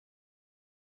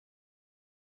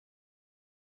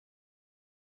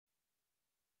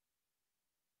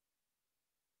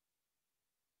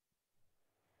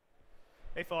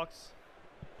Hey folks.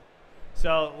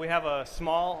 So we have a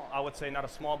small, I would say not a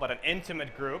small, but an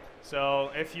intimate group.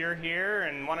 So if you're here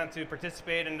and wanted to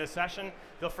participate in this session,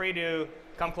 feel free to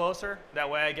come closer. That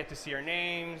way I get to see your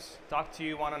names, talk to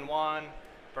you one-on-one.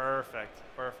 Perfect,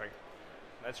 perfect.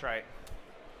 That's right.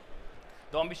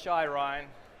 Don't be shy, Ryan.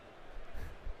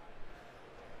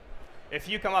 If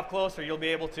you come up closer, you'll be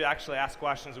able to actually ask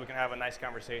questions. We can have a nice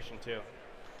conversation too.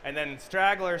 And then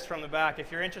stragglers from the back,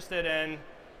 if you're interested in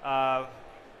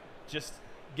just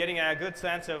getting a good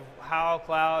sense of how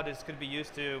cloud could be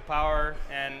used to power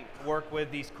and work with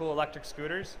these cool electric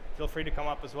scooters, feel free to come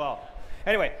up as well.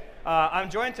 Anyway, I'm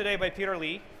joined today by Peter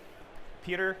Lee.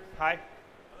 Peter, hi.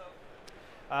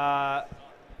 Hello.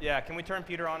 Yeah, can we turn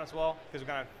Peter on as well? Because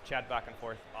we're going to chat back and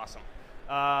forth. Awesome.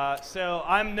 So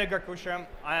I'm Nick Garkusham.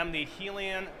 I am the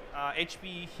Helion,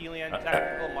 HPE Helion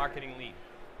Technical Marketing Lead.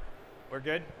 We're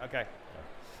good? OK.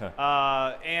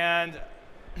 And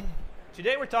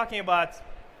today we're talking about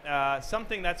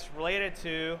something that's related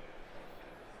to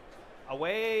a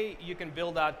way you can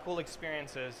build out cool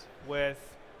experiences with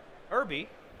URB-E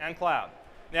and cloud.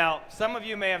 Now, some of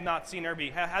you may have not seen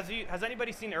URB-E. Has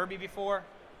anybody seen URB-E before?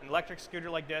 An electric scooter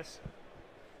like this?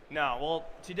 No. Well,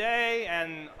 today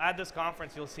and at this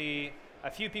conference, you'll see a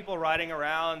few people riding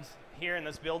around here in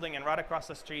this building, and right across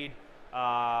the street,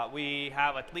 we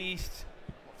have at least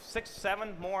 6,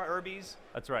 7 more URB-Es.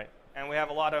 That's right. And we have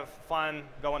a lot of fun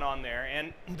going on there.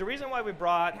 And the reason why we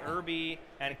brought URB-E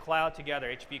and cloud together,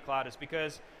 HPE Cloud, is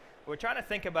because we're trying to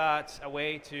think about a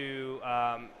way to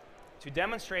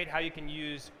demonstrate how you can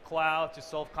use cloud to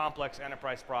solve complex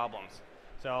enterprise problems.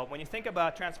 So when you think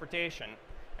about transportation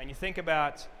and you think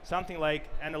about something like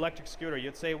an electric scooter,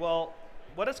 you'd say, well,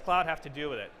 what does cloud have to do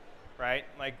with it, right?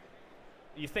 Like,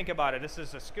 you think about it. This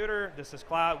is a scooter. This is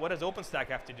cloud. What does OpenStack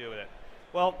have to do with it?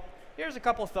 Well, here's a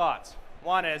couple of thoughts.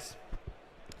 One is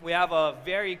we have a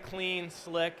very clean,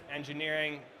 slick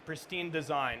engineering, pristine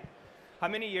design. How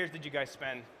many years did you guys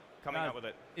spend coming up with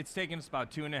it? It's taken us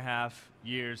about 2.5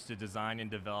 years to design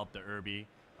and develop the URB-E.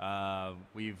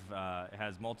 It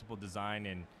has multiple design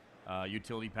and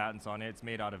utility patents on it. It's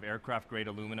made out of aircraft-grade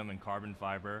aluminum and carbon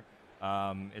fiber.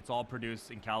 It's all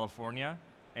produced in California.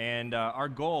 And our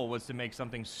goal was to make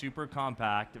something super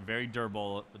compact, very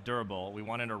durable. We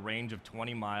wanted a range of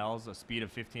 20 miles, a speed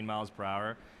of 15 miles per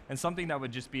hour, and something that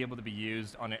would just be able to be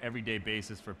used on an everyday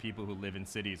basis for people who live in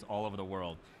cities all over the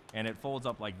world. And it folds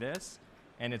up like this,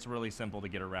 and it's really simple to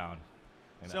get around.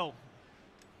 So,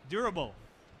 durable.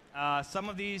 Some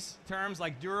of these terms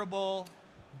like durable,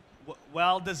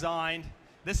 well-designed,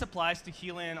 this applies to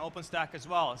Helion OpenStack as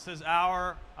well. This is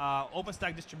our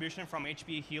OpenStack distribution from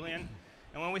HPE Helion.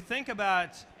 And when we think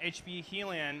about HPE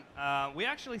Helion, we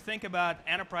actually think about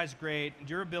enterprise-grade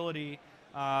durability,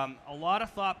 a lot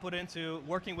of thought put into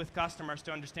working with customers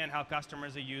to understand how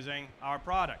customers are using our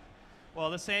product.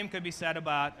 Well, the same could be said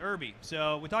about URB-E.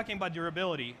 So we're talking about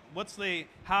durability.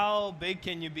 How big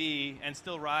can you be and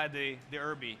still ride the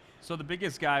URB-E? So the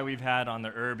biggest guy we've had on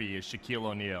the URB-E is Shaquille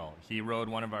O'Neal. He rode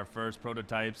one of our first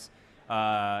prototypes.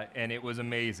 And it was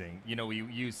amazing. You know, we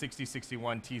use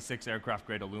 6061 T6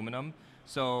 aircraft-grade aluminum.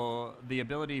 So the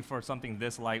ability for something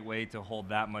this lightweight to hold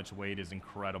that much weight is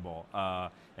incredible.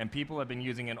 And people have been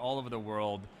using it all over the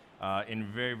world in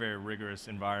very, very rigorous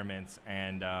environments,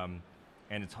 and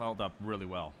it's held up really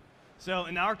well. So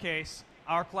in our case,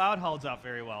 our cloud holds up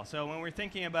very well. So when we're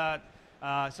thinking about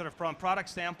sort of from a product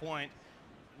standpoint,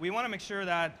 we want to make sure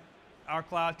that our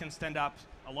cloud can stand up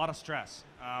a lot of stress.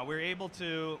 We're able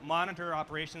to monitor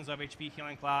operations of HPE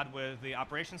Helion Cloud with the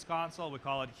operations console. We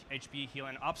call it HPE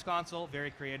Helion Ops Console,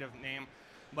 very creative name.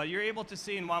 But you're able to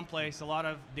see in one place a lot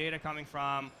of data coming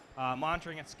from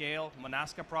monitoring at scale,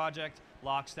 Monasca project,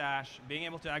 Logstash, being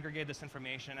able to aggregate this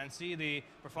information and see the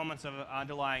performance of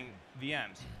underlying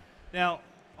VMs. Now,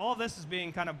 all of this is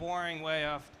being kind of boring way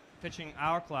of pitching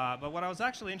our cloud. But what I was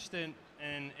actually interested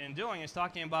in doing is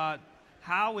talking about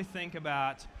how we think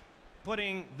about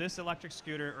putting this electric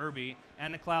scooter, URB-E,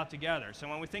 and the cloud together. So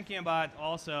when we're thinking about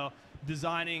also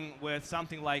designing with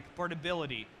something like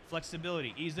portability,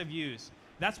 flexibility, ease of use,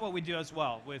 that's what we do as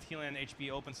well with Helion HPE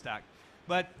OpenStack.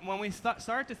 But when we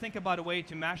start to think about a way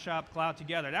to mash up cloud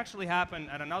together, it actually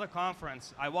happened at another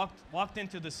conference. I walked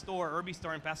into the store, URB-E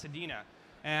store in Pasadena,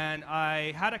 and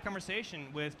I had a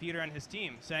conversation with Peter and his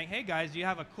team saying, hey guys, you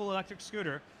have a cool electric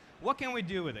scooter. What can we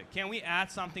do with it? Can we add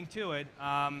something to it?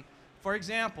 For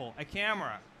example, a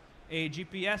camera, a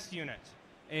GPS unit,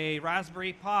 a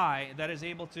Raspberry Pi that is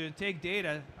able to take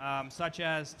data such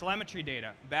as telemetry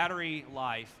data, battery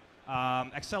life,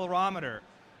 accelerometer,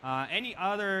 any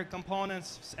other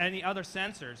components, any other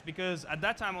sensors, because at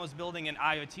that time I was building an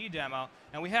IoT demo,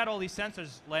 and we had all these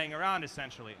sensors laying around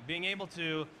essentially. Being able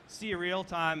to see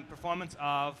real-time performance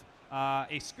of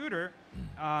a scooter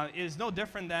is no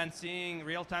different than seeing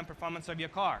real-time performance of your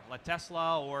car, like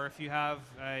Tesla, or if you have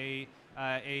any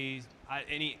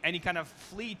kind of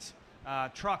fleet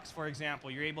trucks, for example,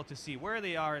 you're able to see where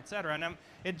they are, et cetera. And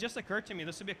it just occurred to me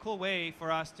this would be a cool way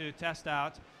for us to test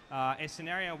out a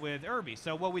scenario with URB-E.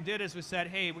 So what we did is we said,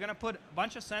 hey, we're going to put a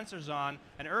bunch of sensors on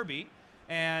an URB-E,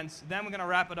 and then we're going to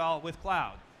wrap it all with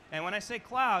cloud. And when I say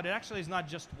cloud, it actually is not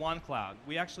just one cloud.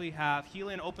 We actually have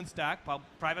Helium OpenStack,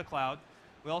 private cloud.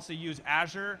 We also use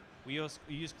Azure. We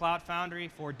use Cloud Foundry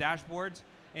for dashboards.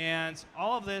 And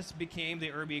all of this became the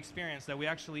URB-E experience that we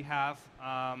actually have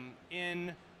at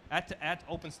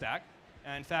OpenStack.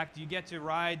 And in fact, you get to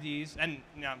ride these. And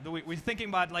you know, we're thinking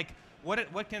about like, what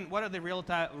are the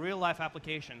real-life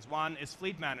applications? One is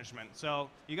fleet management. So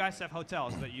you guys have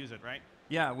hotels that use it, right?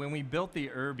 Yeah, when we built the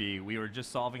URB-E, we were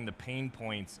just solving the pain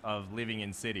points of living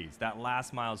in cities. That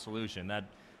last mile solution, that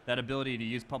ability to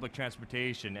use public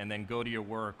transportation and then go to your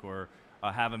work or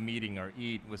have a meeting or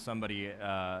eat with somebody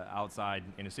outside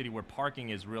in a city where parking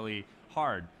is really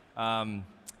hard. And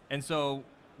so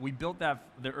we built the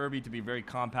URB-E to be very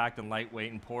compact and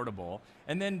lightweight and portable.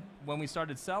 And then when we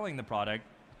started selling the product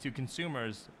to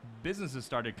consumers, businesses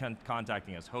started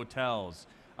contacting us, hotels,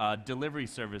 delivery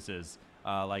services,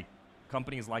 like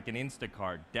companies like an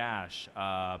Instacart, Dash,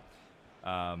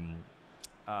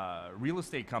 real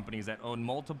estate companies that own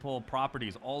multiple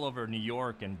properties all over New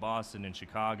York and Boston and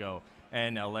Chicago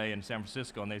and LA and San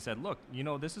Francisco. And they said, look, you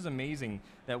know, this is amazing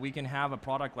that we can have a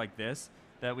product like this,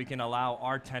 that we can allow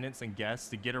our tenants and guests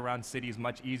to get around cities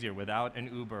much easier without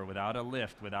an Uber, without a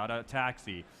Lyft, without a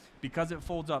taxi. Because it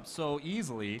folds up so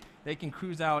easily, they can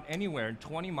cruise out anywhere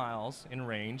 20 miles in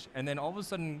range, and then all of a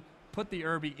sudden put the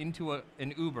URB-E into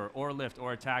an Uber or a Lyft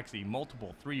or a taxi,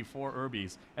 multiple, 3, 4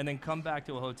 URB-Es, and then come back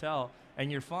to a hotel,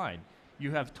 and you're fine.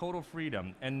 You have total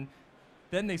freedom. And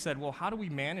then they said, well, how do we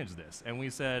manage this? And we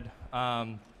said,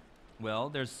 well,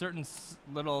 there's certain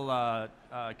little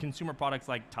consumer products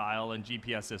like Tile and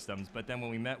GPS systems, but then when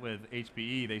we met with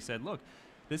HPE, they said, look,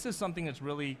 this is something that's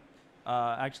really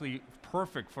actually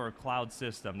perfect for a cloud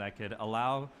system that could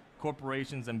allow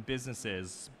corporations and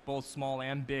businesses, both small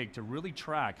and big, to really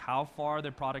track how far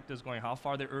their product is going, how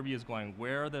far their URB-E is going,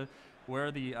 where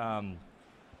are the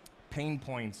pain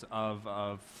points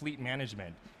of fleet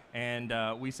management. And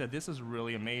we said, this is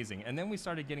really amazing. And then we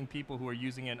started getting people who are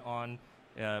using it on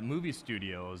movie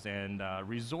studios and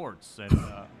resorts and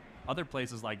other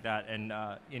places like that, and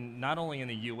not only in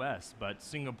the US, but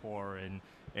Singapore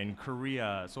and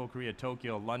Korea, Seoul, Korea,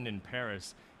 Tokyo, London,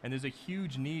 Paris. And there's a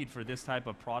huge need for this type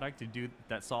of product to do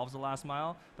that solves the last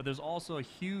mile, but there's also a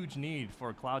huge need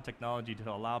for cloud technology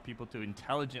to allow people to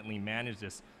intelligently manage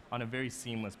this on a very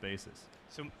seamless basis.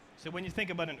 So when you think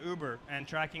about an Uber and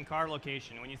tracking car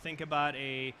location, when you think about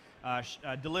a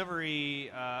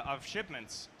delivery of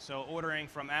shipments, so ordering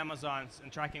from Amazon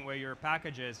and tracking where your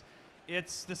package is,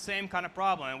 it's the same kind of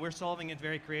problem, and we're solving it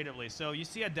very creatively. So you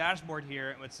see a dashboard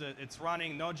here. It's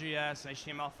running Node.js,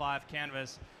 HTML5,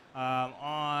 Canvas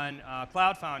on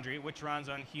Cloud Foundry, which runs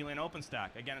on Helium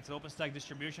OpenStack. Again, it's an OpenStack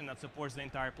distribution that supports the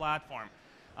entire platform.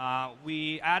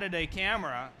 We added a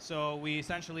camera, so we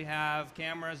essentially have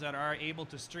cameras that are able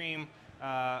to stream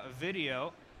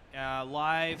video,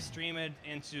 live stream it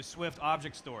into Swift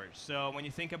object storage. So when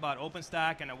you think about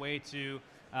OpenStack and a way to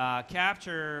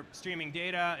capture streaming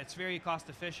data, it's very cost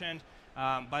efficient.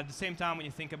 But at the same time, when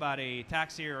you think about a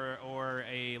taxi or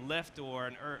a Lyft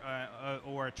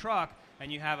or a truck,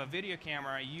 and you have a video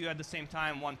camera, you at the same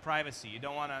time want privacy. You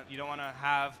don't want to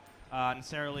have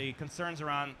necessarily concerns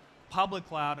around public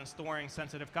cloud and storing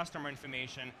sensitive customer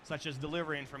information, such as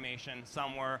delivery information,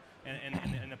 somewhere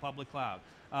in the public cloud.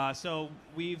 So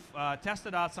we've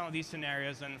tested out some of these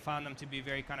scenarios and found them to be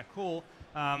very kind of cool.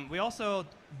 We also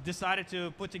decided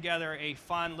to put together a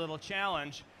fun little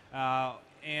challenge,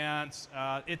 and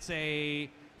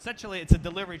essentially it's a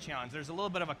delivery challenge. There's a little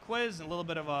bit of a quiz and a little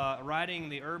bit of riding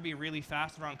the URB-E really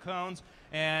fast around cones,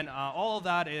 and all of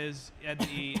that is at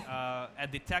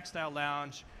the Textile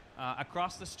Lounge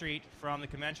across the street from the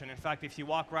convention. In fact, if you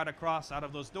walk right across out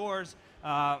of those doors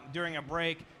during a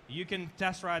break, you can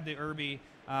test ride the URB-E.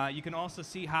 You can also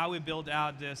see how we build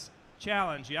out this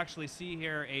challenge. You actually see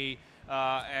here a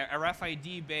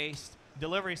RFID-based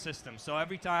delivery system. So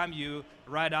every time you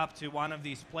ride up to one of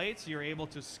these plates, you're able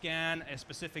to scan a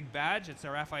specific badge. It's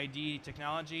RFID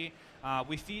technology.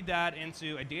 We feed that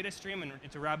into a data stream and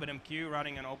into RabbitMQ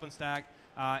running on OpenStack.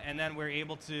 and then we're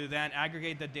able to then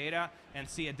aggregate the data and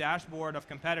see a dashboard of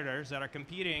competitors that are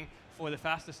competing for the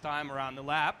fastest time around the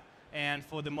lab and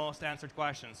for the most answered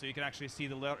questions. So you can actually see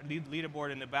the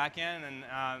leaderboard in the back end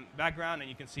and background, and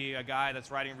you can see a guy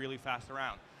that's riding really fast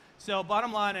around. So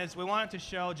bottom line is we wanted to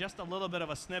show just a little bit of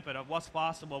a snippet of what's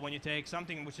possible when you take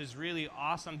something which is really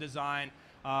awesome design,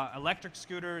 electric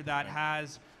scooter that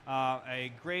has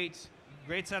a great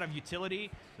set of utility,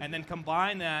 and then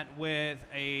combine that with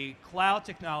a cloud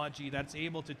technology that's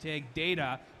able to take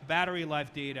data, battery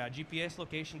life data, GPS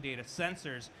location data,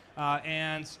 sensors,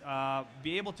 and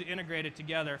be able to integrate it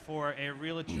together for a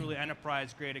really truly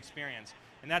enterprise-grade experience.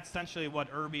 And that's essentially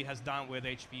what UR-BE has done with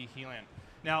HPE Helion.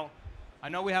 Now, I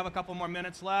know we have a couple more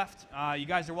minutes left. You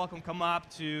guys are welcome to come up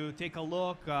to take a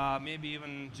look, maybe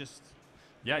even just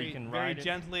you can very ride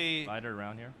gently it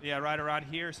around here. Yeah, ride around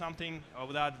here or something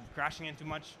without crashing into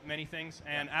many things,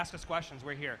 and ask us questions.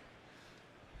 We're here.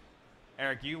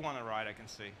 Eric, you want to ride, I can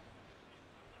see.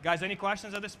 Guys, any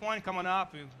questions at this point? Come on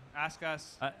up, ask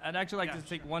us. I'd actually like to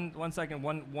take one second.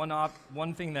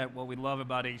 One thing that what we love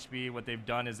about HPE, what they've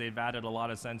done is they've added a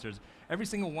lot of sensors. Every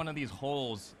single one of these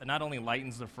holes not only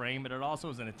lightens the frame, but it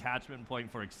also is an attachment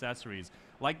point for accessories.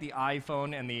 Like the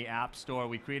iPhone and the App Store,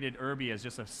 we created UR-BE as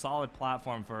just a solid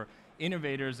platform for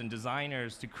innovators and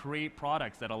designers to create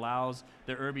products that allows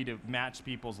the UR-BE to match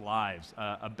people's lives.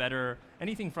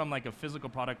 Anything from like a physical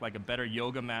product like a better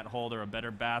yoga mat holder, a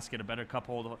better basket, a better cup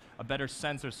holder, a better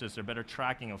sensor system, better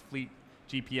tracking, a fleet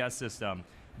GPS system.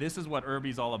 This is what UR-BE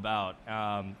is all about.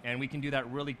 And we can do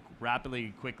that really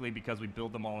rapidly, quickly, because we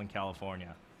build them all in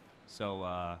California.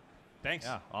 So thanks.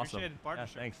 Yeah, awesome. Appreciate it,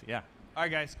 partnership. Yeah, thanks. Yeah. All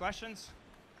right, guys, questions?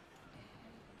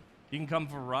 You can come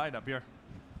for a ride up here.